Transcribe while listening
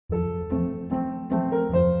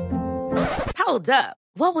Hold up.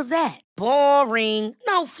 What was that? Boring.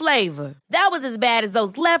 No flavor. That was as bad as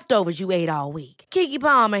those leftovers you ate all week. Keke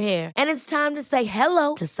Palmer here, and it's time to say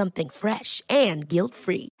hello to something fresh and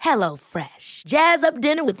guilt-free. Hello Fresh. Jazz up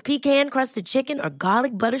dinner with pecan-crusted chicken or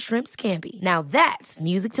garlic butter shrimp scampi. Now that's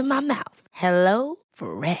music to my mouth. Hello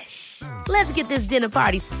Fresh. Let's get this dinner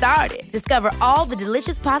party started. Discover all the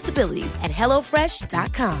delicious possibilities at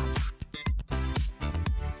hellofresh.com.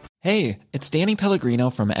 Hey, it's Danny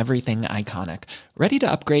Pellegrino from Everything Iconic. Ready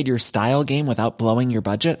to upgrade your style game without blowing your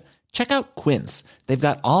budget? Check out Quince. They've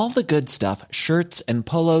got all the good stuff, shirts and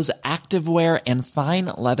polos, activewear, and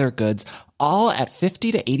fine leather goods, all at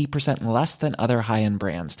 50 to 80% less than other high-end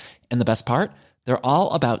brands. And the best part? They're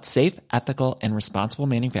all about safe, ethical, and responsible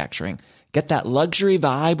manufacturing. Get that luxury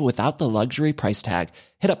vibe without the luxury price tag.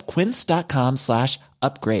 Hit up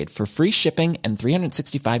quince.com/upgrade for free shipping and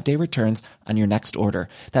 365-day returns on your next order.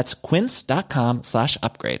 That's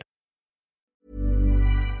quince.com/upgrade.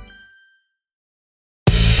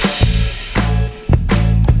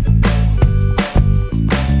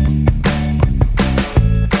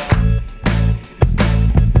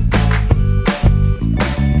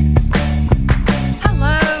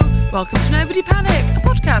 Welcome to Nobody Panic, a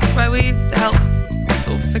podcast where we help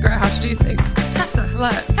sort of figure out how to do things. Tessa, hello.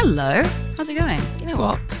 Hello. How's it going? You know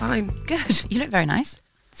what? Fine. Good. You look very nice.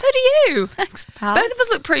 So do you. Thanks, pal. Both of us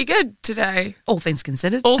look pretty good today. All things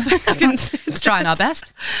considered. All things considered. Trying our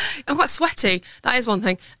best. I'm quite sweaty. That is one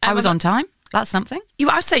thing. I was on time. That's something.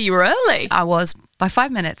 I'd say you were early. I was by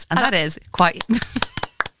 5 minutes, and that is quite...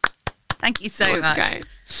 Thank you so much. Great.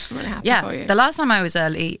 I'm really happy for you. The last time I was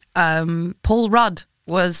early, Paul Rudd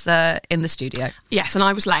was in the studio. Yes, and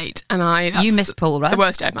I was late, and you missed Paul Rudd. The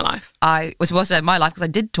worst day of my life. I was the worst day of my life because I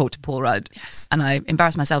did talk to Paul Rudd. Yes. And I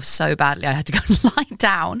embarrassed myself so badly I had to go and lie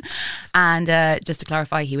down. And just to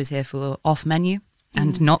clarify, he was here for off menu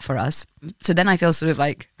and not for us. So then I feel sort of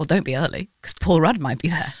like, well, don't be early because Paul Rudd might be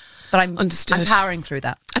there. But I'm powering through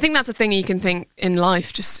that. I think that's a thing you can think in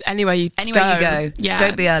life, just anywhere you go. Yeah.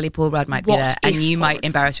 Don't be early, Paul Rudd might be there. And you might Paul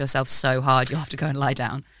embarrass yourself so hard you'll have to go and lie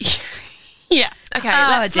down. Yeah. Okay,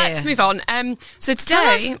 let's move on. So today... Tell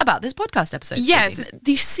us about this podcast episode. Yes,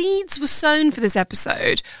 the seeds were sown for this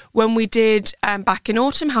episode when we did back in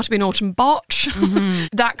autumn, How to Be an Autumn Botch. Mm-hmm.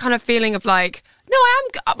 That kind of feeling of like, no,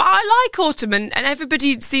 I like autumn, and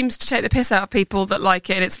everybody seems to take the piss out of people that like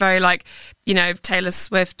it. And it's very like, you know, Taylor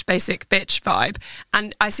Swift basic bitch vibe.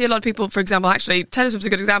 And I see a lot of people, for example, actually, Taylor Swift's a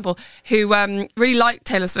good example, who really like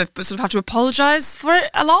Taylor Swift but sort of have to apologise for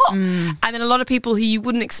it a lot. And then a lot of people who you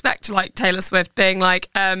wouldn't expect to like Taylor Swift being like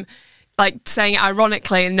saying it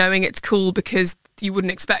ironically and knowing it's cool because you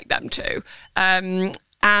wouldn't expect them to. And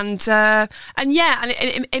it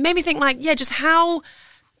made me think like, yeah, just how...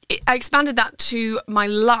 I expanded that to my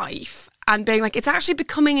life and being like, it's actually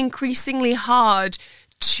becoming increasingly hard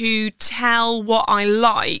to tell what I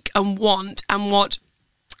like and want and what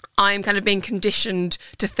I'm kind of being conditioned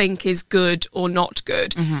to think is good or not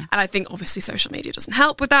good. Mm-hmm. And I think obviously social media doesn't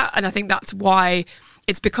help with that. And I think that's why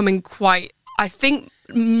it's becoming quite, I think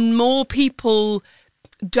more people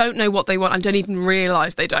don't know what they want and don't even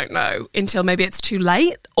realise they don't know until maybe it's too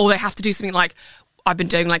late, or they have to do something like, I've been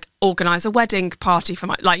doing like organise a wedding party for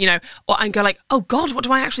my, like, you know, and go like, oh God, what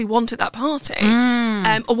do I actually want at that party?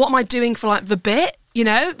 Or what am I doing for like the bit, you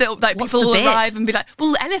know, that like people will arrive and be like,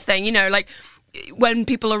 well, anything, you know, like when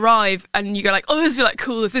people arrive and you go like, oh, this would be like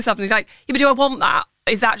cool if this happens. It's like, yeah, but do I want that?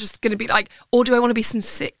 Is that just going to be like, or do I want to be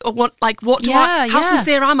sincere? Or what do I, how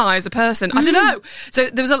sincere am I as a person? I don't know. So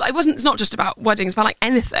there was it's not just about weddings, but like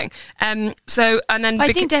anything. I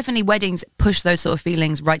think definitely weddings push those sort of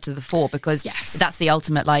feelings right to the fore because that's the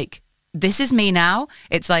ultimate, like, this is me now.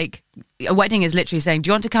 It's like a wedding is literally saying, do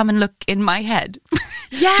you want to come and look in my head?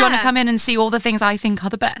 Yeah. Do you want to come in and see all the things I think are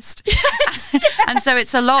the best? Yes. And so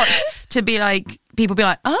it's a lot to be like, people be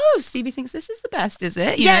like, oh, Stevie thinks this is the best, is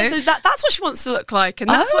it? You know? So that's what she wants to look like, and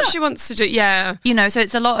that's what she wants to do, yeah. You know, so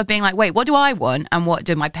it's a lot of being like, wait, what do I want? And what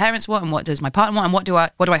do my parents want? And what does my partner want? And what do I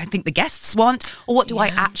think the guests want? Or what do I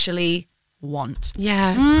actually want?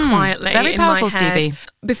 Yeah, quietly. Very powerful, in my head. Stevie.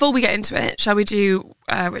 Before we get into it, shall we do,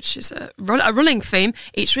 which is a running theme,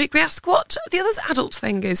 each week we ask what the other's adult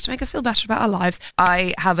thing is to make us feel better about our lives.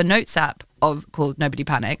 I have a notes app called Nobody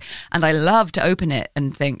Panic, and I love to open it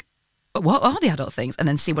and think, what are the adult things? And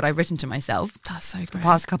then see what I've written to myself. That's so great. The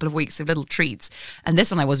past couple of weeks of little treats. And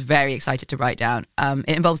this one I was very excited to write down.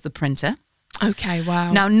 It involves the printer. Okay,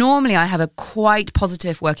 wow. Now, normally I have a quite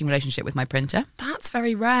positive working relationship with my printer. That's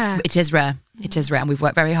very rare. It is rare. It is rare, and we've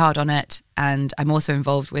worked very hard on it. And I'm also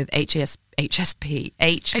involved with HSBC.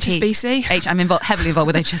 I'm heavily involved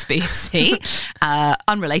with HSBC.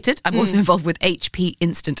 Unrelated. I'm also involved with HP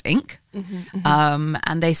Instant Ink.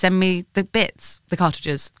 And they send me the bits, the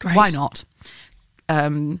cartridges. Great. Why not?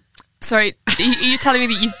 Sorry, are you telling me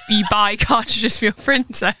that you buy cartridges for your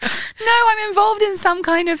printer? No, I'm involved in some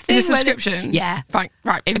kind of thing. Is it a subscription? Yeah. Right.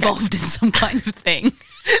 Involved in some kind of thing.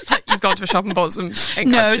 Like you've gone to a shop and bought some ink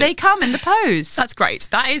No, cartridges. they come in the post. That's great.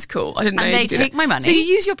 That is cool. I didn't know And you they could do take that. my money. So you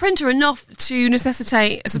use your printer enough to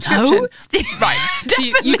necessitate a subscription? No. Right. So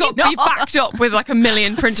you Definitely not. backed up with like 1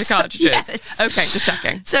 million printer cartridges. Yes. Okay, just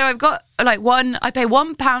checking. So I've got I pay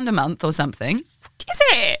 £1 a month or something. Is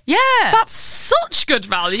it? Yeah. That's such good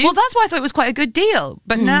value. Well, that's why I thought it was quite a good deal.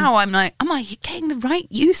 But now I'm like, am I getting the right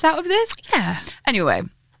use out of this? yeah. Anyway.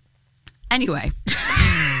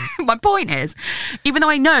 My point is, even though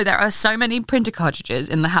I know there are so many printer cartridges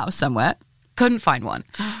in the house somewhere, couldn't find one.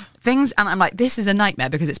 And I'm like, this is a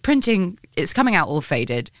nightmare because it's coming out all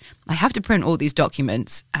faded. I have to print all these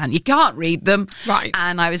documents and you can't read them. Right.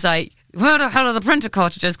 And I was like, where the hell are the printer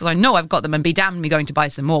cartridges? Because I know I've got them, and be damned me going to buy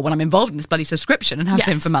some more when I'm involved in this bloody subscription and have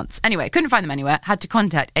been for months. Anyway, couldn't find them anywhere. Had to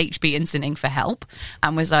contact HP Instant Ink for help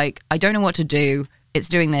and was like, I don't know what to do. It's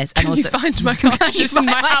doing this. And Can you find my cartridges in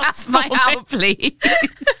my house for me? please?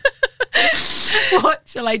 What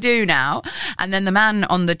shall I do now? And then the man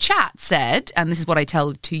on the chat said, and this is what I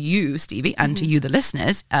tell to you, Stevie, and to you, the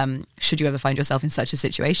listeners, should you ever find yourself in such a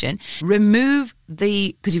situation, remove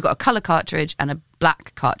because you've got a colour cartridge and a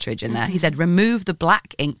black cartridge in there. He said, remove the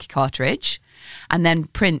black ink cartridge and then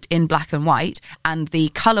print in black and white, and the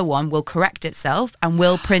colour one will correct itself and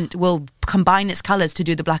will combine its colours to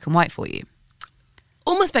do the black and white for you.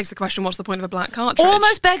 Almost begs the question, what's the point of a black cartridge?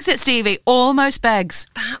 Almost begs it, Stevie. Almost begs.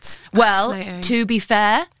 That's Well, fascinating. to be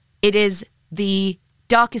fair, it is the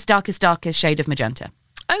darkest shade of magenta.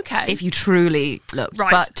 Okay. If you truly look. Right,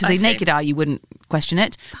 But to I the see. naked eye, you wouldn't question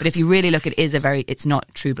it. But if you really look, it's not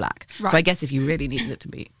true black. So I Right. guess if you really needed it to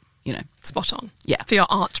be, Spot on. Yeah. For your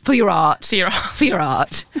art. for your art. For your art. For your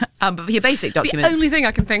art. But for your basic The documents. only thing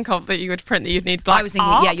I can think of that you would print that you'd need black I was thinking,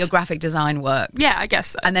 art. yeah, your graphic design work. Yeah, I guess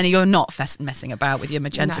so. And then you're not messing about with your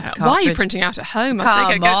magenta No. cartridge. Why are you printing out at home? I'll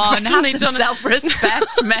take Come it on, have professionally some done.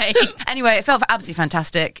 self-respect, mate. Anyway, it felt absolutely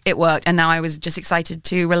fantastic. It worked, and now I was just excited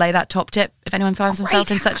to relay that top tip if anyone finds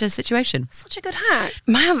themselves in such a situation. Such a good hack.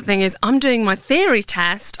 My other thing is I'm doing my theory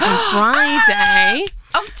test on Friday.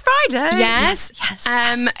 Oh, it's Friday. Yes. Yes.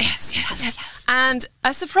 And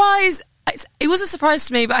a surprise, it was a surprise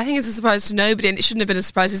to me, but I think it's a surprise to nobody, and it shouldn't have been a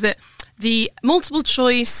surprise, is that the multiple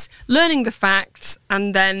choice, learning the facts,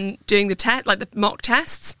 and then doing the like the mock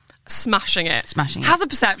tests, smashing it. Hazard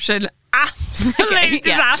perception, absolute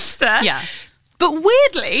disaster. Yeah. But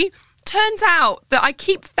weirdly, turns out that I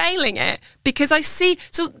keep failing it because I see...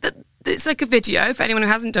 it's like a video, for anyone who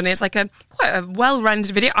hasn't done it, it's like quite a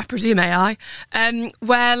well-rendered video, I presume AI,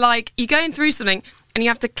 where like you're going through something and you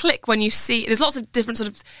have to click when you see... There's lots of different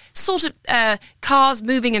sort of cars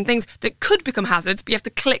moving and things that could become hazards, but you have to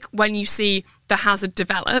click when you see the hazard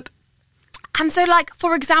develop. And so, like,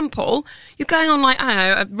 for example, you're going on, like, I don't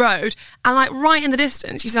know, a road, and, like, right in the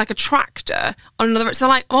distance, you see, like, a tractor on another road. So,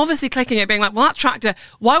 like, I'm obviously clicking it, being like, well, that tractor,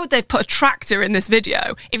 why would they have put a tractor in this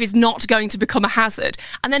video if it's not going to become a hazard?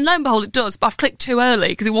 And then, lo and behold, it does, but I've clicked too early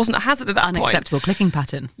because it wasn't a hazard at that point. Unacceptable clicking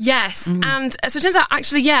pattern. Yes. And so it turns out,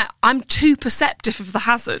 actually, yeah, I'm too perceptive of the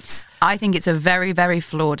hazards. I think it's a very, very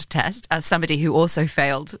flawed test as somebody who also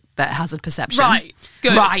failed their hazard perception. Right.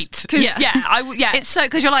 Good. Right. Because, Yeah. yeah. It's so,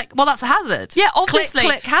 because you're like, well, that's a hazard. Yeah, obviously.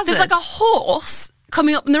 Click hazard. There's like a horse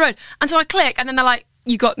coming up in the road. And so I click, and then they're like,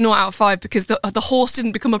 you got 0 out of 5 because the horse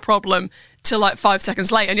didn't become a problem till like 5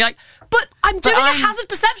 seconds later. And you're like, but I'm doing a hazard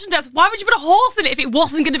perception test. Why would you put a horse in it if it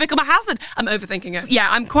wasn't going to become a hazard? I'm overthinking it. Yeah,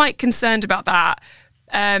 I'm quite concerned about that.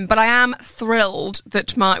 But I am thrilled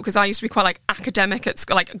that because I used to be quite like academic at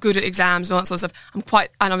school, like good at exams and all that sort of stuff.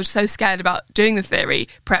 And I was so scared about doing the theory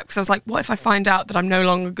prep because I was like, what if I find out that I'm no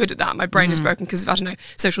longer good at that? My brain is broken because of, I don't know,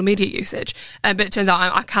 social media usage. But it turns out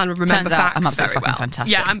I can remember facts I'm absolutely very well.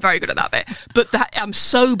 fantastic. Yeah, I'm very good at that bit. But I'm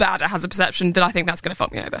so bad at hazard perception that I think that's going to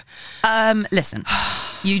fuck me over. Listen,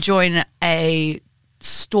 you join a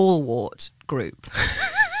stalwart group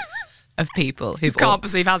of people who Can't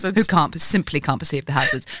perceive hazards. who simply can't perceive the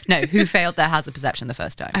hazards. No, who failed their hazard perception the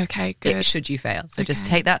first time. Okay, good. Should you fail. So just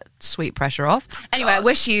take that sweet pressure off. Anyway, I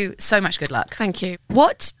wish you so much good luck. Thank you.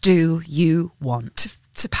 What do you want?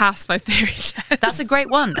 to pass my theory test. That's a great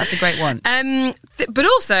one. But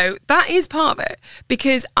also, that is part of it,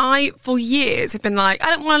 because I, for years, have been like, I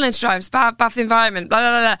don't want to learn to drive. It's bad for the environment. Blah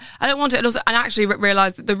blah blah. I don't want it. And actually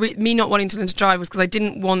realised that me not wanting to learn to drive was because I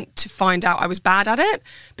didn't want to find out I was bad at it,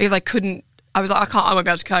 because I couldn't. I was like, I won't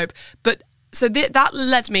be able to cope. But so that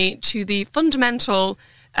led me to the fundamental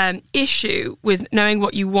issue with knowing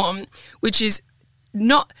what you want, which is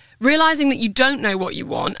not realising that you don't know what you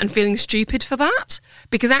want and feeling stupid for that.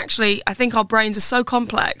 Because actually, I think our brains are so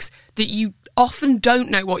complex that you often don't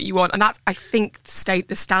know what you want. And that's, I think,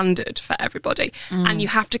 the standard for everybody. And you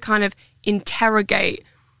have to kind of interrogate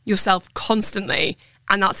yourself constantly.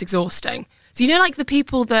 And that's exhausting. So, like the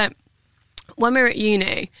people that, when we were at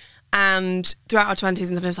uni and throughout our 20s and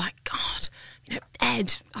stuff, I was like, God,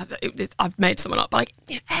 Ed, I've made someone up, but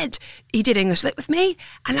Ed, he did English Lit with me,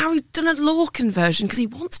 and now he's done a law conversion because he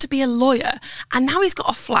wants to be a lawyer, and now he's got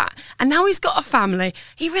a flat, and now he's got a family.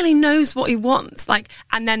 He really knows what he wants.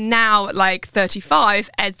 And then now at 35,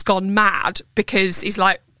 Ed's gone mad because he's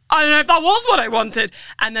like, I don't know if that was what I wanted,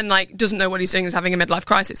 and then doesn't know what he's doing, is having a midlife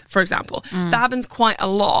crisis, for example. That happens quite a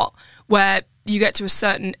lot, where you get to a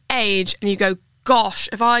certain age and you go, gosh,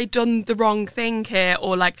 have I done the wrong thing here?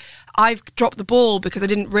 Or I've dropped the ball because I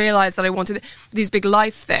didn't realise that I wanted these big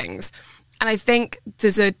life things. And I think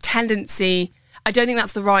there's a tendency, I don't think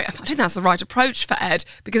that's the right approach for Ed,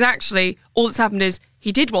 because actually all that's happened is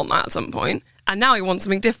he did want that at some point and now he wants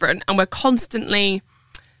something different, and we're constantly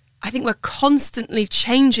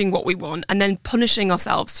changing what we want and then punishing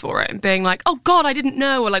ourselves for it and being like, oh God, I didn't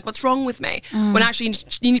know, or what's wrong with me? When actually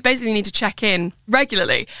you basically need to check in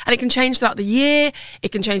regularly. And it can change throughout the year.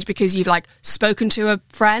 It can change because you've spoken to a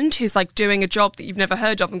friend who's doing a job that you've never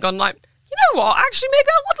heard of and gone you know what, actually maybe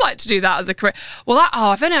I would like to do that as a career. Well,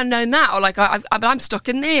 I've only known that, or I'm stuck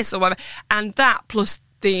in this or whatever. And that plus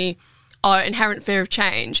our inherent fear of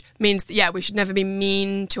change means that, we should never be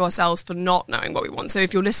mean to ourselves for not knowing what we want. So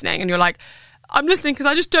if you're listening and you're like, I'm listening because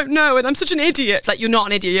I just don't know and I'm such an idiot. It's you're not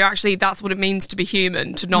an idiot. You're actually, that's what it means to be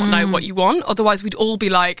human, to not know what you want. Otherwise we'd all be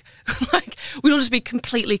we'd all just be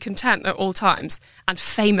completely content at all times. And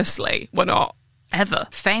famously, we're not. Ever.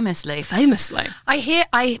 Famously. I hear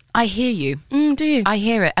you. Do you? I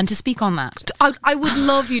hear it. And to speak on that. I would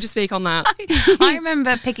love you to speak on that. I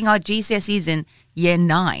remember picking our GCSEs in year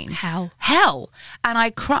 9. Hell. And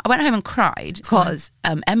I went home and cried because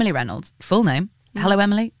Emily Reynolds, full name. Hello,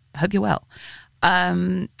 Emily. Hope you're well.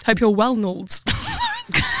 Hope you're well, Nolds.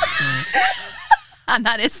 And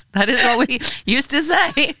that is what we used to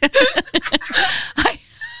say.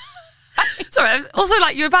 Sorry, I was also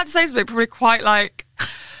you were about to say something probably quite I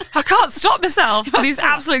can't stop myself for these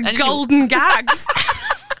absolute golden gags.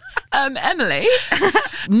 Emily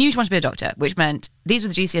knew she wanted to be a doctor, which meant these were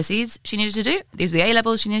the GCSEs she needed to do, these were the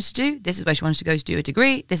A-levels she needed to do, this is where she wanted to go to do a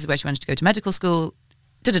degree, this is where she wanted to go to medical school,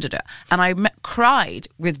 and I cried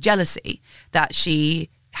with jealousy that she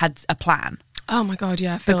had a plan. Oh my God,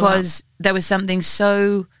 yeah. Because there was something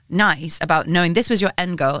so nice about knowing this was your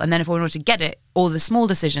end goal, and then in order to get it, all the small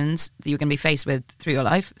decisions that you're going to be faced with through your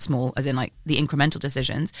life, small as in the incremental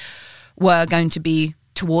decisions, were going to be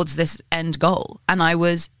towards this end goal. And I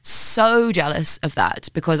was so jealous of that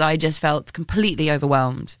because I just felt completely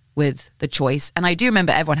overwhelmed with the choice. And I do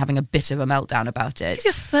remember everyone having a bit of a meltdown about it.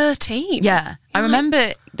 You're 13. Yeah. I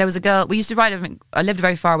remember there was a girl, we used to ride, I lived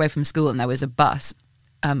very far away from school, and there was a bus,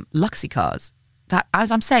 Luxy cars. That,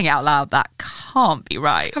 as I'm saying it out loud, that can't be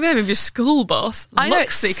right. I can't believe your school bus.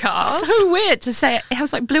 Luxy cars. So weird to say it. It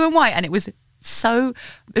was blue and white, and it was a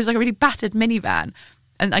really battered minivan.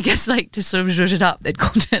 And I guess to sort of zhuzh it up, they'd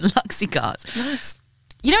called it Luxy cars. Nice.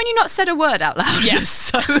 You know when you not said a word out loud for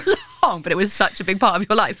so long, but it was such a big part of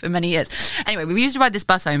your life for many years. Anyway, we used to ride this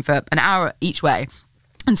bus home for an hour each way.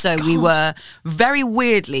 And so we were very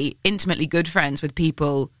weirdly, intimately good friends with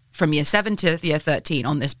people from year 7 to year 13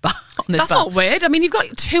 on this bus. That's not weird. I mean, you've got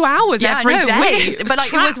 2 hours every day. Weird. But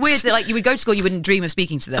it was weird that you would go to school, you wouldn't dream of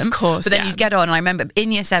speaking to them. Of course, but then you'd get on. And I remember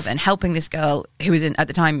in year 7 helping this girl who was at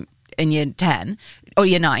the time in year 10 or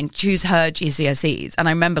year 9 choose her GCSEs, and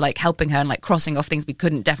I remember helping her and crossing off things we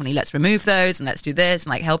couldn't, definitely let's remove those and let's do this,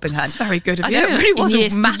 and helping her. That's very good of you. I know, it really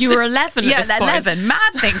was massive. You were 11 at this point. 11,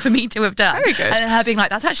 mad thing for me to have done. Very good. And her being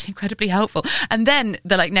that's actually incredibly helpful. And then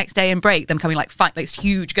the next day in break, them coming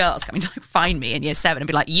huge girls coming to find me in year 7 and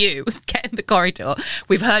be you get in the corridor,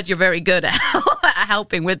 we've heard you're very good at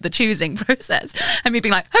helping with the choosing process, and me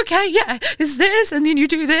being okay, yeah, it's this, and then you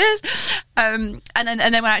do this. And then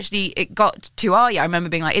when actually it got to our year, I remember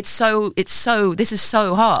being like, this is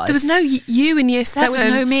so hard. There was no you in year 7. There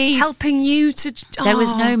was no me helping you to. There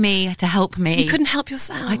was no me to help me. You couldn't help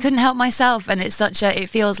yourself. I couldn't help myself, and it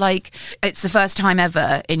feels like it's the first time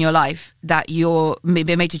ever in your life that you're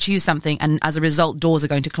being made to choose something, and as a result, doors are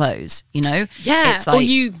going to close. You know, yeah. It's like, or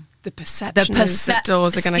you, the perception is that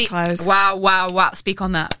doors are going to close. Wow! Speak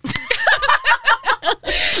on that.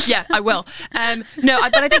 Yeah, I will. But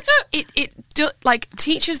I think like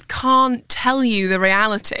teachers can't tell you the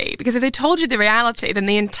reality, because if they told you the reality, then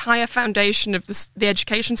the entire foundation of the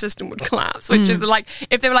education system would collapse. Which is like,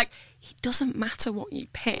 if they were like, it doesn't matter what you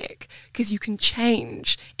pick because you can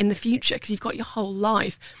change in the future because you've got your whole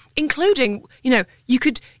life, including, you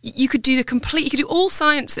could do all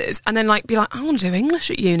sciences and then like be like, I want to do English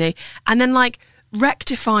at uni, and then like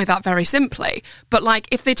rectify that very simply. But like,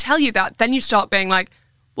 if they tell you that, then you start being like,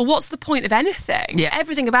 well, what's the point of anything? Yeah.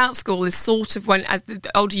 Everything about school is sort of, as the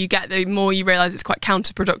older you get, the more you realise it's quite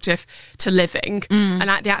counterproductive to living and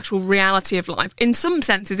at the actual reality of life. In some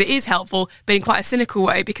senses, it is helpful, but in quite a cynical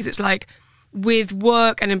way, because it's like, with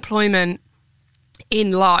work and employment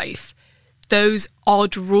in life, those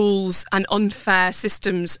odd rules and unfair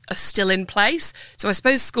systems are still in place. So I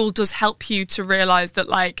suppose school does help you to realise that,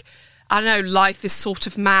 like, I don't know, life is sort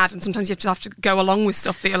of mad, and sometimes you have to go along with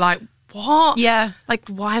stuff that you're like, what? Yeah. Like,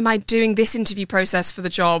 why am I doing this interview process for the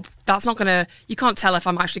job? That's not you can't tell if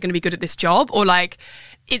I'm actually going to be good at this job, or like,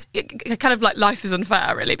 it's kind of like life is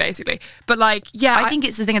unfair, really, basically. But like, yeah. I think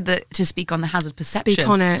it's the thing to speak on the hazard perception. Speak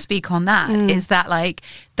on it. Speak on that. Is that like,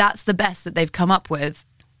 that's the best that they've come up with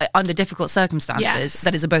under difficult circumstances. Yes.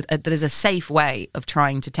 That is a safe way of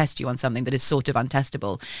trying to test you on something that is sort of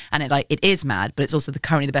untestable. And it is mad, but it's also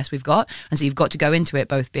currently the best we've got. And so you've got to go into it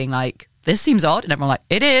both being like, this seems odd, and everyone like,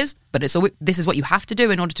 it is, but this is what you have to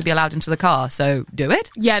do in order to be allowed into the car, so do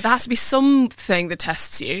it. Yeah, there has to be something that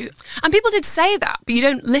tests you. And people did say that, but you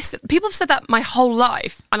don't listen. People have said that my whole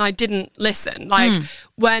life, and I didn't listen. Like,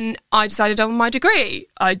 when I decided on my degree,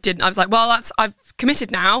 I didn't. I was like, well, I've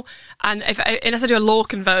committed now, and unless I do a law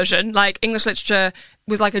conversion, like, English literature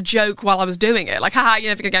was like a joke while I was doing it. Like, haha,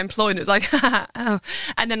 you're never going to get employed. And it was like, haha, oh.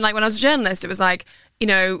 And then, like, when I was a journalist, it was like,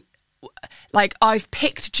 like, I've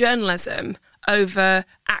picked journalism over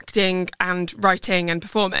acting and writing and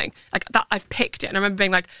performing. Like, that, I've picked it. And I remember being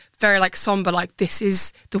like very like somber, like, this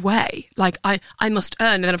is the way. Like, I must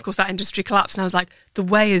earn. And then of course that industry collapsed, and I was like, the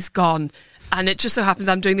way is gone. And it just so happens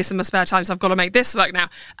I'm doing this in my spare time, so I've got to make this work now.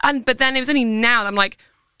 But then it was only now that I'm like,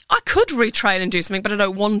 I could retrain and do something, but I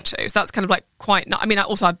don't want to. So that's kind of like quite not. I mean,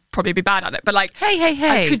 also I'd probably be bad at it, but like, hey,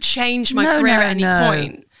 I could change my career at any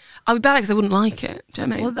point. I would be bad because I wouldn't like it. Do you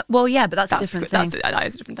know what I mean? Well, yeah, but that's a different thing. That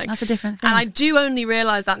is a different thing. That's a different thing. And I do only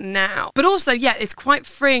realise that now. But also, yeah, it's quite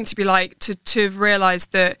freeing to be like, to have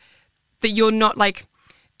realised that you're not like,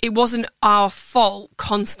 it wasn't our fault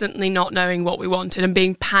constantly not knowing what we wanted and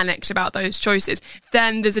being panicked about those choices.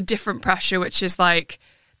 Then there's a different pressure, which is like,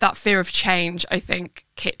 that fear of change, I think,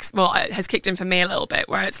 has kicked in for me a little bit,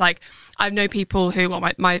 where it's like, I know people who, well,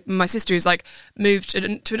 my sister who's like moved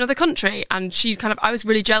to another country, and she kind of, I was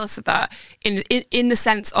really jealous of that in the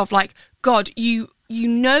sense of like, God, you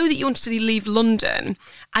know that you wanted to leave London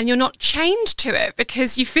and you're not chained to it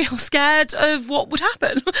because you feel scared of what would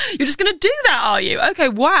happen. You're just going to do that, are you? Okay,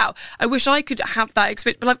 wow. I wish I could have that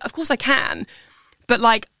experience, but like, of course I can. But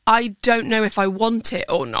like, I don't know if I want it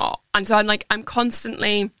or not. And so I'm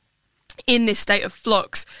constantly in this state of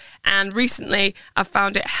flux. And recently I've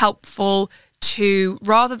found it helpful to,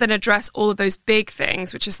 rather than address all of those big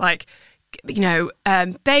things, which is like,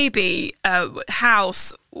 baby,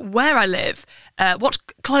 house, where I live, what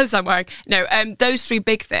clothes I'm wearing. Those three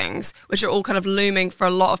big things, which are all kind of looming for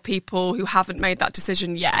a lot of people who haven't made that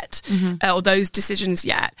decision yet, or those decisions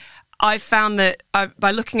yet. I've found that by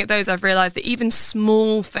looking at those, I've realised that even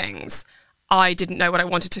small things, I didn't know what I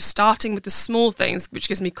wanted to, starting with the small things, which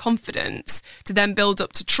gives me confidence to then build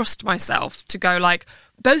up to trust myself, to go like,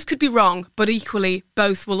 both could be wrong, but equally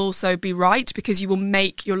both will also be right, because you will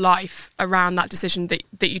make your life around that decision that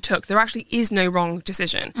you took. There actually is no wrong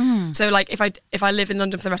decision. So like, if I live in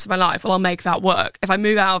London for the rest of my life, well, I'll make that work. If I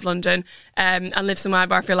move out of London and live somewhere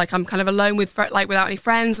where I feel like I'm kind of alone without any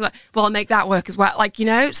friends, well, I'll make that work as well.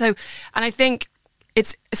 So, and I think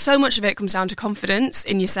it's so much of it comes down to confidence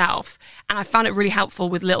in yourself. And I found it really helpful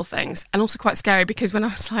with little things, and also quite scary, because when I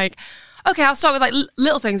was like, okay, I'll start with like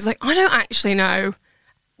little things, like, I don't actually know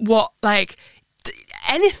what, like,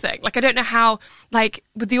 anything. Like, I don't know how, like,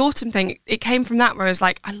 with the autumn thing, it came from that, where I was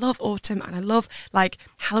like, I love autumn and I love like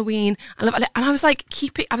Halloween. And I was like,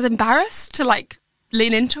 I was embarrassed to like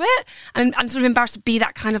lean into it. And I'm sort of embarrassed to be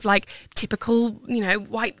that kind of like typical,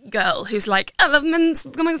 white girl who's like, I love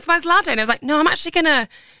women's spice latte. And I was like, no, I'm actually going to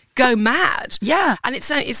go mad. Yeah. And it's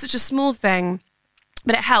such a small thing,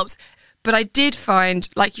 but it helps. But I did find,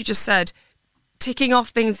 like you just said, ticking off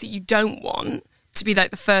things that you don't want to be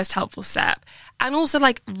like the first helpful step. And also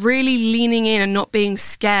like really leaning in and not being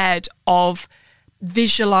scared of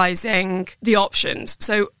visualizing the options.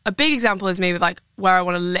 So a big example is me with like where I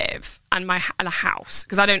want to live and a house,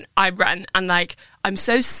 because I rent, and like I'm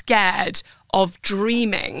so scared of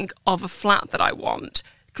dreaming of a flat that I want,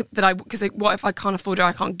 because what if I can't afford it or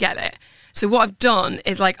I can't get it? So what I've done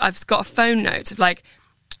is like I've got a phone note of like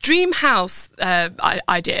dream house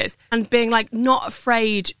ideas, and being like not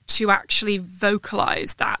afraid to actually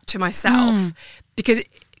vocalize that to myself, because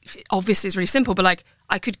obviously it's really simple, but like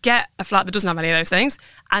I could get a flat that doesn't have any of those things,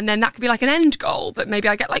 and then that could be like an end goal, that maybe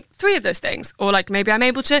I get like 3 of those things, or like maybe I'm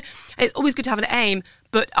able to. It's always good to have an aim,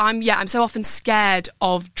 but I'm so often scared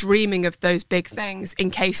of dreaming of those big things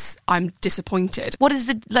in case I'm disappointed. What is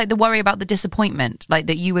the worry about the disappointment? Like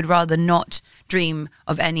that you would rather not dream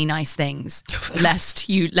of any nice things, lest.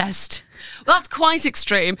 Well, that's quite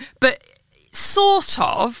extreme, but sort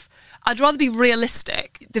of. I'd rather be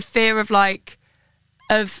realistic. The fear of like,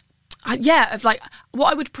 of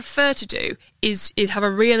what I would prefer to do is have a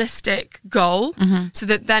realistic goal, so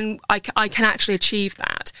that then I can actually achieve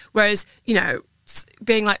that. Whereas,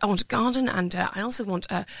 being like, I want a garden, and I also want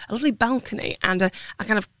a lovely balcony and a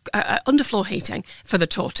kind of underfloor heating for the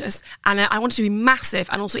tortoise, and I want it to be massive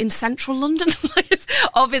and also in central London. It's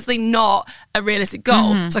obviously not a realistic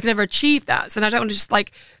goal, so I can never achieve that. So I don't want to just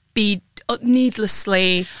like be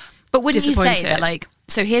needlessly But wouldn't you disappointed. say that like,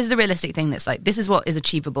 so here's the realistic thing that's like, this is what is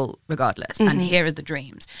achievable regardless, and here are the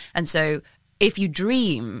dreams. And so if you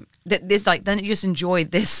dream that this, like, then you just enjoy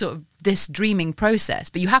this dreaming process,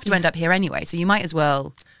 but you have to end up here anyway, so you might as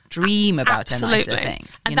well dream about a nicer thing.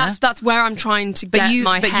 And that's where I'm trying to get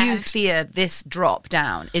my head. But you fear this drop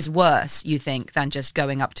down is worse, you think, than just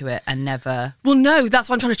going up to it and never... Well, no, that's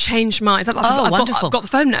why I'm trying to change my... wonderful. I've got the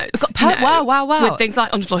phone notes. Wow. With things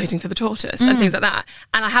like underfloor heating for the tortoise and things like that.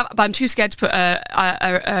 And but I'm too scared to put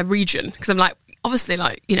a region, because I'm like, obviously,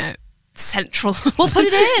 like, central. Well, put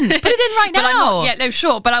it in right now. But I'm not,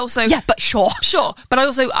 sure. But I also... Yeah, but sure. But I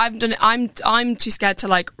also, I'm too scared to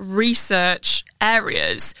like research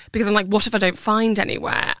areas, because I'm like, what if I don't find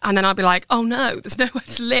anywhere? And then I'll be like, oh no, there's nowhere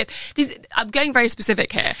to live. I'm going very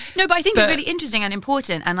specific here. No, but I think it's really interesting and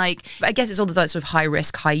important. And like, I guess it's all the sort of high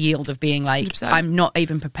risk, high yield of being like, 100%. I'm not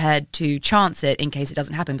even prepared to chance it in case it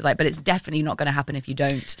doesn't happen. But it's definitely not going to happen if you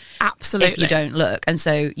don't. Absolutely. If you don't look. And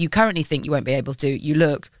so you currently think you won't be able to. You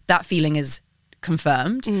look, that feeling is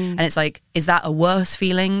confirmed. And it's like, is that a worse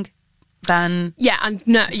feeling than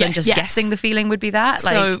guessing the feeling would be that?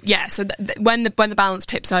 So when the balance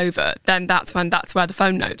tips over, then that's where the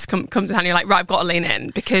phone notes comes in handy. Like, right, I've got to lean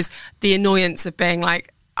in, because the annoyance of being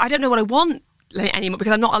like, I don't know what I want anymore,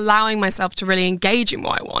 because I'm not allowing myself to really engage in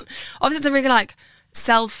what I want. Obviously, it's a really like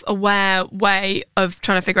self-aware way of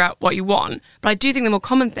trying to figure out what you want, but I do think the more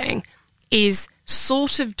common thing is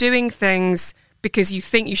sort of doing things because you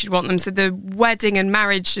think you should want them. So the wedding and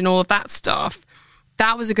marriage and all of that stuff,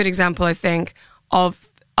 that was a good example, I think, of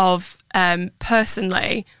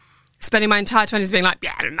personally spending my entire 20s being like,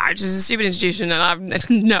 yeah, marriage is a stupid institution, and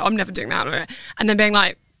I'm never doing that. And then being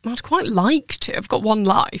like, well, I'd quite like to. I've got one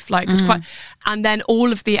life, and then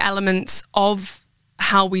all of the elements of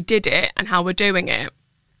how we did it and how we're doing it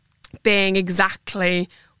being exactly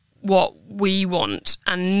what we want,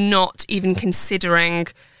 and not considering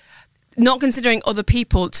other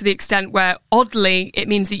people to the extent where, oddly, it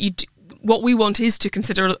means that what we want is to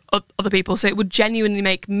consider other people. So it would genuinely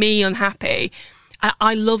make me unhappy.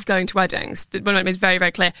 I love going to weddings. It's very,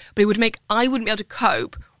 very clear. But I wouldn't be able to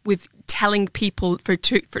cope with telling people for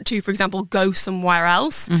example, go somewhere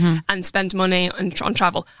else and spend money on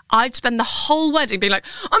travel. I'd spend the whole wedding being like,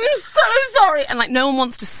 I'm so sorry. And like, no one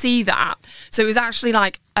wants to see that. So it was actually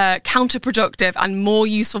like counterproductive and more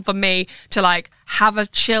useful for me to like have a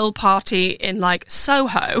chill party in like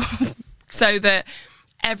Soho so that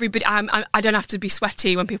everybody, I don't have to be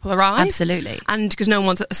sweaty when people arrive. Absolutely. And because no one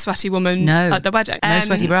wants a sweaty woman at the wedding. No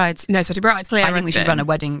sweaty brides. No sweaty brides. Clearly, I think we should run a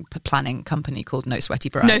wedding planning company called No Sweaty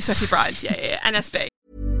Brides. No Sweaty Brides, yeah. NSB.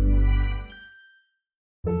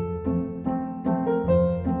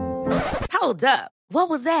 Hold up. What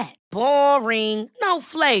was that? Boring. No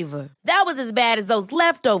flavor. That was as bad as those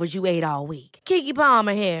leftovers you ate all week. Keke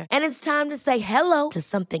Palmer here, and it's time to say hello to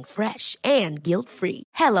something fresh and guilt-free.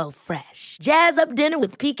 Hello Fresh. Jazz up dinner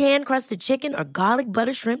with pecan-crusted chicken or garlic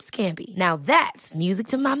butter shrimp scampi. Now that's music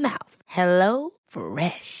to my mouth. Hello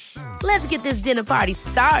Fresh. Let's get this dinner party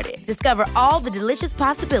started. Discover all the delicious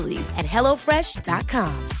possibilities at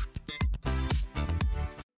HelloFresh.com.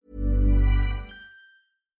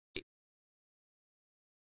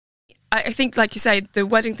 I think, like you say, the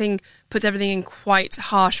wedding thing puts everything in quite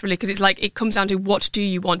harsh, really, because it's like it comes down to what do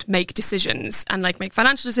you want, make decisions, and like make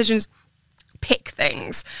financial decisions, pick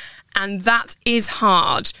things. And that is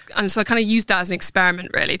hard. And so I kind of used that as an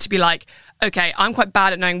experiment, really, to be like, okay, I'm quite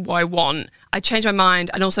bad at knowing what I want. I change my mind,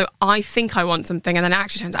 and also I think I want something, and then it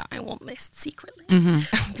actually turns out I want this secretly.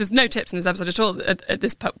 Mm-hmm. There's no tips in this episode at all at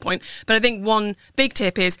this point. But I think one big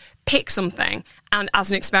tip is pick something, and as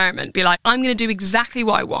an experiment, be like, I'm going to do exactly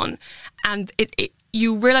what I want. And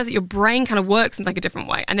you realise that your brain kind of works in like a different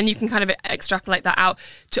way. And then you can kind of extrapolate that out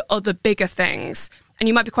to other bigger things. And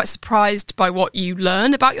you might be quite surprised by what you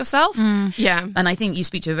learn about yourself. Yeah. And I think you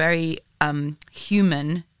speak to a very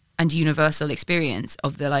human and universal experience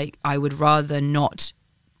of the like, I would rather not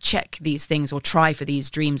check these things or try for these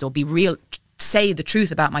dreams or be real, say the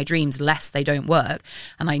truth about my dreams lest they don't work.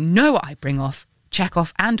 And I know I bring off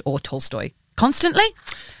Chekhov and or Tolstoy constantly.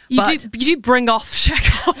 You do bring off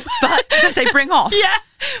Chekhov. But don't say bring off. Yeah.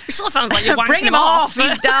 Which sort of sounds like you're wanking bring him off.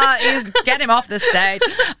 He's get him off the stage.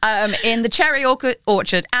 In The Cherry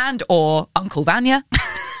Orchard and or Uncle Vanya.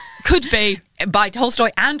 Could be. By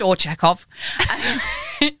Tolstoy and or Chekhov.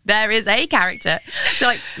 There is a character. So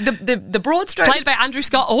like the broad strokes. Played by Andrew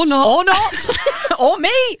Scott or not. Or not. Or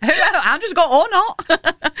me. Whoever, Andrew Scott or not.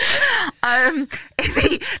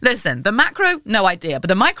 Listen, the macro, no idea. But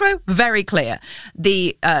the micro, very clear.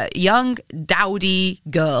 The young, dowdy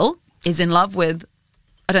girl is in love with,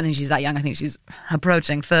 I don't think she's that young. I think she's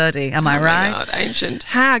approaching 30. Am I right? Oh my God, ancient.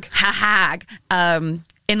 Hag. Hag. In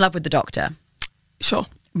love with the doctor. Sure.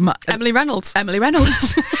 Emily Reynolds. Of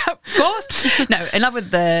course. No, in love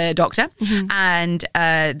with the doctor. Mm-hmm. And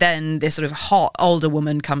then this sort of hot older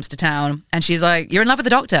woman comes to town and she's like, you're in love with the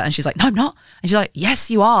doctor? And she's like, no, I'm not. And she's like, yes,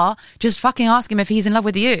 you are. Just fucking ask him if he's in love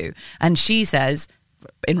with you. And she says,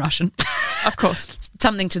 in Russian, of course,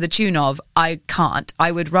 something to the tune of, I cannot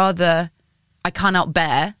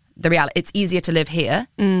bear the reality. It's easier to live here,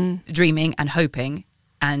 dreaming and hoping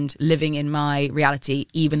and living in my reality,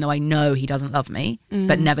 even though I know he doesn't love me,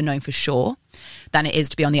 but never knowing for sure, than it is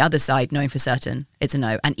to be on the other side, knowing for certain it's a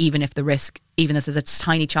no. And even if there's a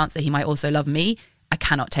tiny chance that he might also love me, I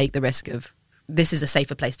cannot take the risk of, this is a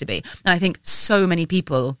safer place to be. And I think so many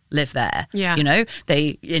people live there. Yeah. You know,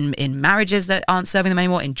 they in marriages that aren't serving them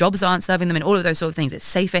anymore, in jobs that aren't serving them, in all of those sort of things. It's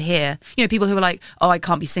safer here. You know, people who are like, oh, I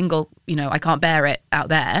can't be single, you know, I can't bear it out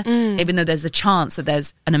there, even though there's a chance that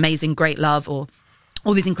there's an amazing, great love or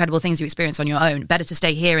all these incredible things you experience on your own. Better to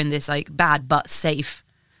stay here in this like bad but safe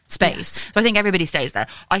space. Yes. So I think everybody stays there.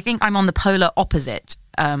 I think I'm on the polar opposite.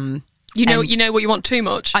 You know what you want too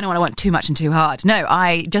much. I know what I want too much and too hard. No,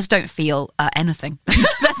 I just don't feel anything.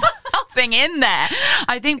 There's nothing in there.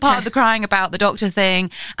 I think part of the crying about the doctor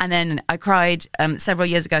thing, and then I cried several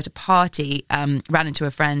years ago at a party, ran into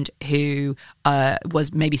a friend who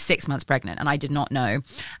was maybe 6 months pregnant, and I did not know.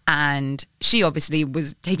 And she obviously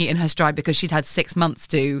was taking it in her stride because she'd had 6 months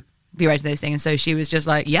to be ready for those things. And so she was just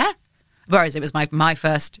like, yeah. Whereas it was my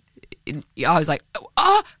first, I was like,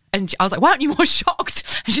 oh. And I was like, why aren't you more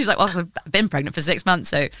shocked? And she's like, well, I've been pregnant for 6 months,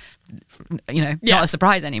 so, you know, not a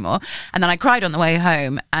surprise anymore. And then I cried on the way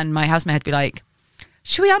home, and my housemate had to be like,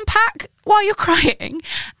 should we unpack why you're crying?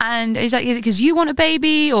 And he's like, is it because you want a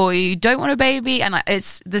baby or you don't want a baby? And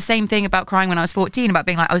it's the same thing about crying when I was 14, about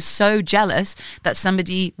being like, I was so jealous that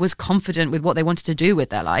somebody was confident with what they wanted to do with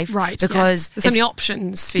their life. Right, because there's so many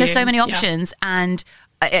options for you. There's so many options, and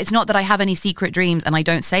it's not that I have any secret dreams and I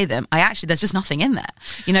don't say them. There's just nothing in there.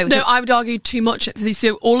 You know. No, I would argue too much.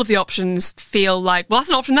 So all of the options feel like, well,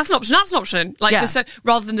 that's an option, that's an option, that's an option. Like,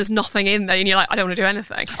 rather than there's nothing in there and you're like, I don't want to do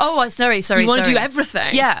anything. Oh, sorry. You want to do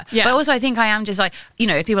everything. Yeah. But also I think I am just like, you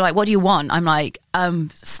know, if people are like, what do you want? I'm like,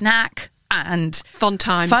 snack and fun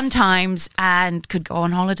times and could go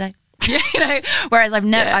on holiday. You know, whereas I've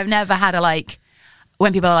never had a like,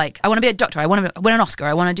 when people are like, I want to be a doctor, I want to win an Oscar,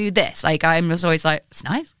 I want to do this. Like, I'm just always like, it's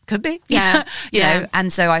nice, could be. Yeah. you know,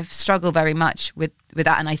 and so I've struggled very much with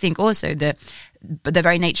that. And I think also the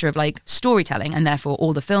very nature of like storytelling, and therefore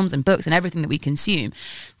all the films and books and everything that we consume,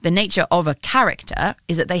 the nature of a character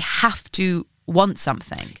is that they have to want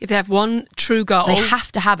something. If they have one true goal. They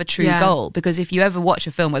have to have a true goal, because if you ever watch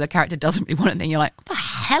a film where the character doesn't really want anything, you're like, what the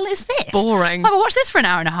hell is this? Boring. I've watched this for an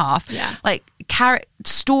hour and a half. Yeah. Like,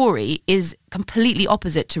 story is completely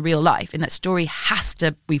opposite to real life, in that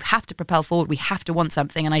we have to propel forward, we have to want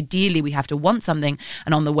something, and ideally we have to want something,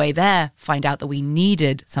 and on the way there find out that we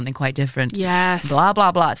needed something quite different. Yes. Blah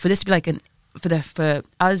blah blah. For this to be like for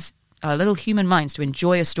us our little human minds to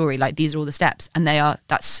enjoy a story like these are all the steps, and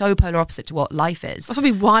that's so polar opposite to what life is. That's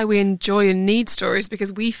probably why we enjoy and need stories,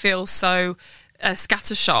 because we feel so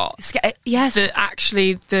scattershot. Yes, that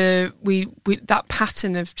actually we that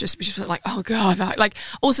pattern of just like, oh god, like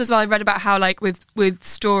also as well. I read about how like with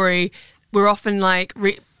story, we're often like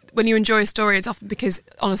when you enjoy a story, it's often because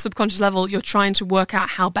on a subconscious level you're trying to work out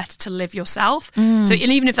how better to live yourself. So, and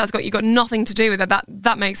even if you've got nothing to do with it,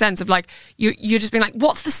 that makes sense. Of like you're just being like,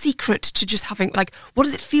 what's the secret to just having, like, what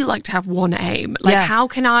does it feel like to have one aim? Like, how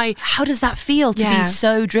does that feel to be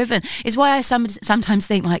so driven? Is why I sometimes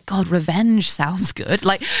think like, God, revenge sounds good.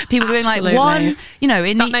 Like people doing like one,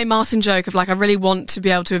 that Mae Martin joke of like, I really want to be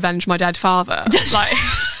able to avenge my dead father. Like.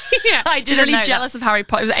 Yeah, I just really jealous of Harry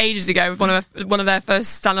Potter. It was ages ago with one of their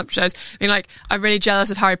first stand-up shows. Being like, I'm really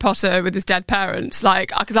jealous of Harry Potter with his dead parents.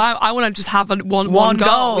 Like, because I want to just have one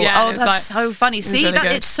goal. Yeah, that's so funny. See, really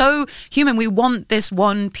it's so human. We want this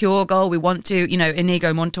one pure goal. We want to,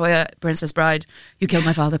 Inigo Montoya, Princess Bride. You killed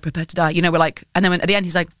my father, prepare to die. We're like, and then at the end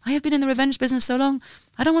he's like, I have been in the revenge business so long,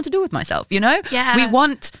 I don't want to do it with myself. Yeah. We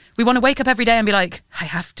want to wake up every day and be like, I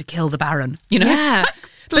have to kill the Baron. Yeah.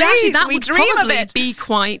 But actually, that would probably it. be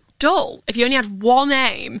quite dull if you only had one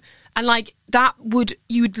aim, and like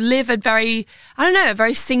you would live a very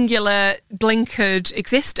singular, blinkered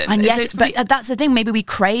existence. And yet, but that's the thing. Maybe we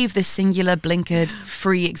crave this singular, blinkered,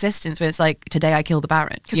 free existence where it's like, today I kill the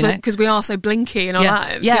Baron. Because we are so blinky in our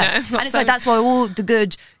lives. Yeah, and it's like that's why all the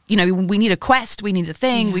good. We need a quest, we need a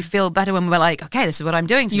thing. Yeah. We feel better when we're like, okay, this is what I'm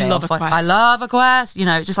doing today. You love a quest. I love a quest.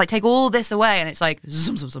 Just like take all this away, and it's like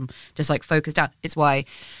zoom, zoom, zoom, just like focus down. It's why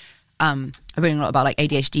I'm reading a lot about like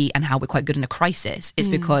ADHD and how we're quite good in a crisis. It's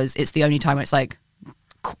because it's the only time where it's like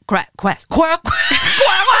quest.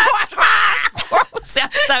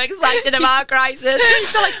 So excited about crisis.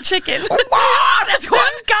 It's like chicken. Whoa, there's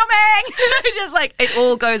one coming. Just like it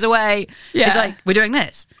all goes away. Yeah. It's like, we're doing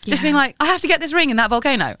this. Just being like, I have to get this ring in that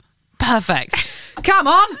volcano. Perfect. Come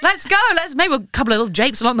on, let's go. Let's maybe a couple of little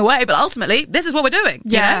japes along the way, but ultimately, this is what we're doing.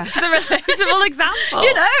 Yeah, it's a relatable example.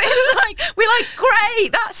 It's like we're like,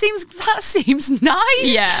 great. That seems nice.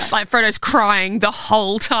 Yeah, like Frodo's crying the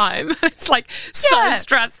whole time. It's like so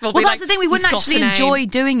stressful. Well, that's the thing. We wouldn't actually enjoy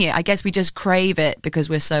doing it. I guess we just crave it because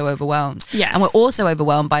we're so overwhelmed. Yes, and we're also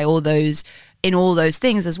overwhelmed by all those. In all those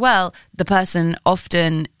things as well, the person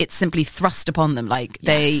often, it's simply thrust upon them. Like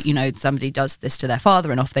they, somebody does this to their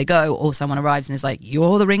father and off they go, or someone arrives and is like,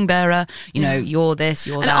 you're the ring bearer, you're this,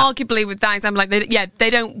 you're that. And arguably with that example, like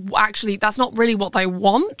they don't actually, that's not really what they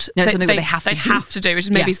want. No, it's something they have to do, which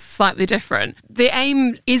is maybe slightly different. The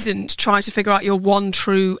aim isn't try to figure out your one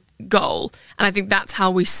true goal. And I think that's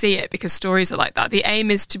how we see it, because stories are like that. The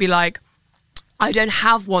aim is to be like, I don't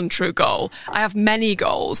have one true goal. I have many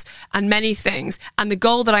goals and many things. And the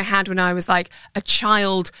goal that I had when I was like a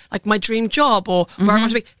child, like my dream job or where I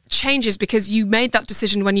want to be, changes because you made that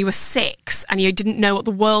decision when you were 6 and you didn't know what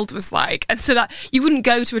the world was like. And so that you wouldn't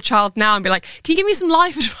go to a child now and be like, can you give me some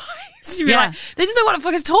life advice? You'd be like, they just know what the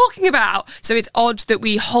fuck is talking about. So it's odd that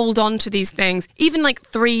we hold on to these things, even like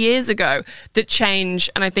 3 years ago, that change.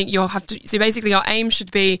 And I think you'll have to, so basically our aim should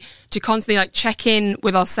be to constantly like check in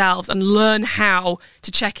with ourselves and learn how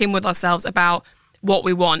to check in with ourselves about what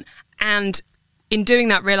we want. And in doing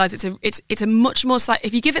that, realise it's a much more,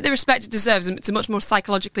 if you give it the respect it deserves, it's a much more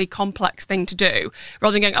psychologically complex thing to do,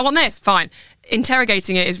 rather than going, I want this, fine.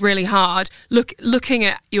 Interrogating it is really hard. Looking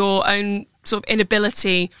at your own sort of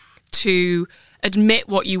inability to admit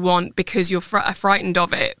what you want because you're frightened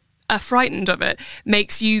of it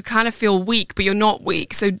makes you kind of feel weak, but you're not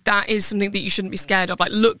weak. So that is something that you shouldn't be scared of.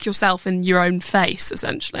 Like, look yourself in your own face,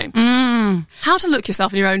 essentially. How to look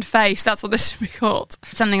yourself in your own face, that's what this should be called.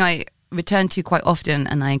 Something I return to quite often,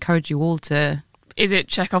 and I encourage you all to... Is it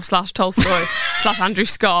Chekhov / Tolstoy / Andrew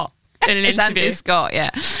Scott in an it's interview? Andrew Scott, yeah.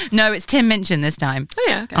 No, it's Tim Minchin this time. Oh,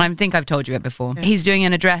 yeah, okay. And I think I've told you it before. Yeah. He's doing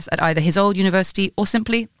an address at either his old university or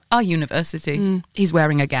simply our university. He's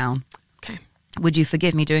wearing a gown. Okay. Would you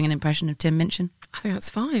forgive me doing an impression of Tim Minchin? I think that's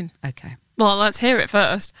fine. Okay. Well, let's hear it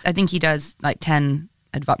first. I think he does like 10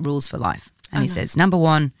 rules for life. And he says, number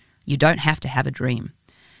 1, you don't have to have a dream.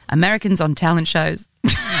 Americans on talent shows...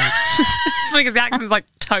 It's because the accent is like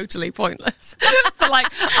totally pointless. But like,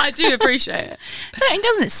 I do appreciate it.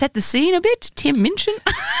 Doesn't it set the scene a bit, Tim Minchin?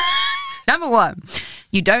 Number 1,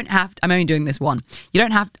 you don't have to, I'm only doing this one. You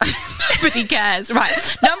don't have to, nobody cares.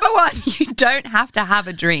 Right. Number 1, you don't have to have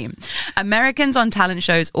a dream. Americans on talent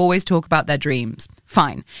shows always talk about their dreams.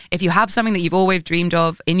 Fine. If you have something that you've always dreamed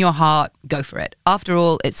of in your heart, go for it. After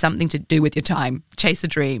all, it's something to do with your time. Chase a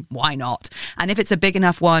dream. Why not? And if it's a big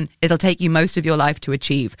enough one, it'll take you most of your life to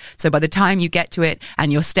achieve. So by the time you get to it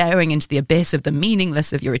and you're staring into the abyss of the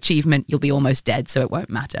meaningless of your achievement, you'll be almost dead, so it won't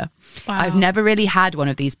matter. Wow. I've never really had one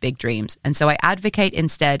of these big dreams. And so I advocate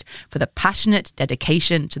instead for the passionate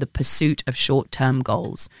dedication to the pursuit of short-term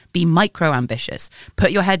goals. Be micro-ambitious.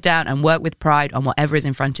 Put your head down and work with pride on whatever is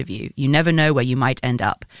in front of you. You never know where you might end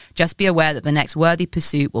up. Just be aware that the next worthy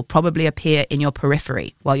pursuit will probably appear in your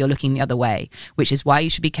periphery while you're looking the other way, which is why you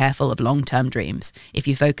should be careful of long-term dreams. If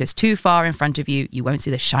you focus too far in front of you, you won't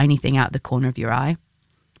see the shiny thing out the corner of your eye.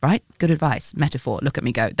 Right? Good advice. Metaphor. Look at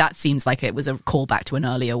me go. That seems like it was a callback to an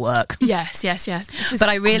earlier work. Yes. But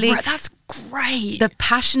I really... That's great. The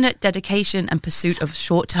passionate dedication and pursuit of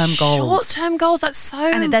short-term goals. Short-term goals, that's so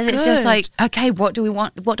And then good. it's just like, okay, what do we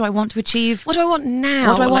want? What do I want to achieve? What do I want now?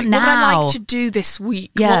 What do I want What would I now? like to do this week?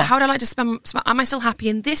 Yeah. How would I like to spend? Am I still happy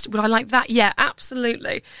in this? Would I like that? Yeah,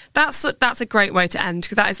 absolutely. That's a great way to end,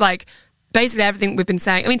 because that is like basically everything we've been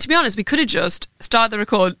saying. I mean, to be honest, we could have just started the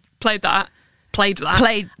record, played that,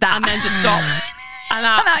 and then just stopped. And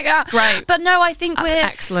that, great. But no, I think That's we're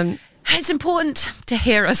excellent. It's important to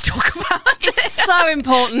hear us talk about it. It's so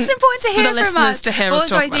important. It's important to hear for the from listeners us. to hear us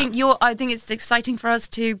also, talk I about. think I think it's exciting for us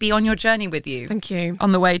to be on your journey with you. Thank you.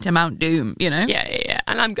 On the way to Mount Doom, you know. Yeah.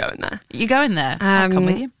 And I'm going there. You going there? I'll come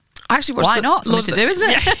with you. I actually watched Why not? Something to do, isn't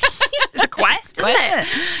it? Yeah. It's a quest, isn't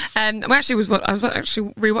Isn't it? I was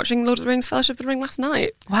actually rewatching Lord of the Rings: Fellowship of the Ring last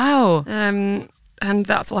night. Wow. And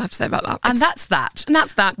that's all I have to say about that. And that's that. And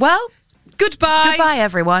that's that. Well, goodbye. goodbye,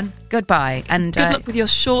 everyone. Goodbye. And Good luck with your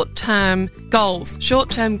short-term goals.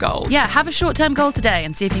 Short-term goals. Yeah, have a short-term goal today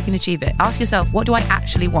and see if you can achieve it. Ask yourself, what do I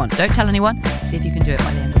actually want? Don't tell anyone. See if you can do it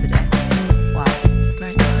by the end of the day. Wow.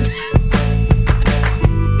 Great.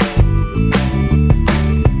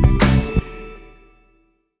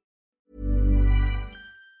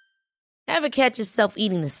 Ever catch yourself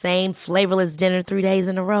eating the same flavorless dinner 3 days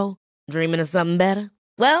in a row? Dreaming of something better?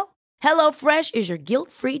 Well, HelloFresh is your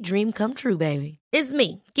guilt-free dream come true, baby. It's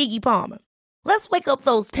me, Keke Palmer. Let's wake up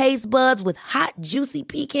those taste buds with hot, juicy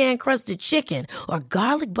pecan-crusted chicken or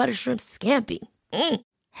garlic butter shrimp scampi.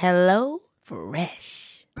 Hello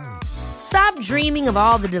Fresh. Stop dreaming of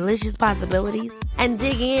all the delicious possibilities and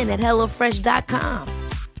dig in at HelloFresh.com.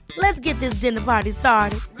 Let's get this dinner party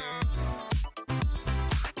started.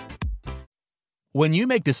 When you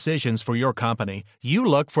make decisions for your company, you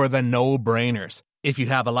look for the no-brainers. If you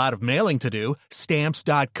have a lot of mailing to do,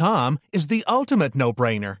 Stamps.com is the ultimate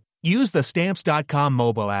no-brainer. Use the Stamps.com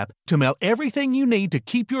mobile app to mail everything you need to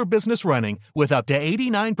keep your business running with up to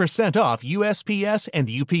 89% off USPS and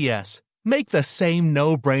UPS. Make the same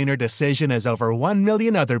no-brainer decision as over 1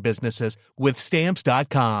 million other businesses with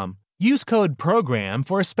Stamps.com. Use code PROGRAM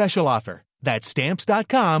for a special offer. That's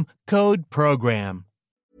Stamps.com, code PROGRAM.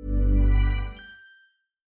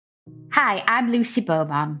 Hi, I'm Lucy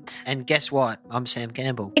Beaumont. And guess what? I'm Sam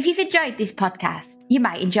Campbell. If you've enjoyed this podcast, you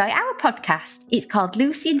might enjoy our podcast. It's called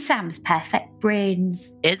Lucy and Sam's Perfect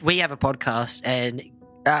Brains. We have a podcast, and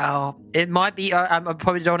it might be. I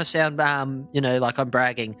probably don't want to sound, like I'm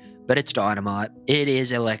bragging, but it's dynamite. It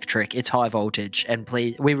is electric. It's high voltage, and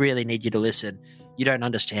please, we really need you to listen. You don't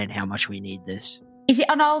understand how much we need this. Is it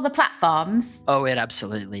on all the platforms? Oh, it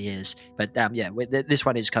absolutely is. But this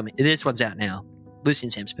one is coming. This one's out now. Lucy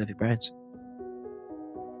and Sam's Perfect Brains.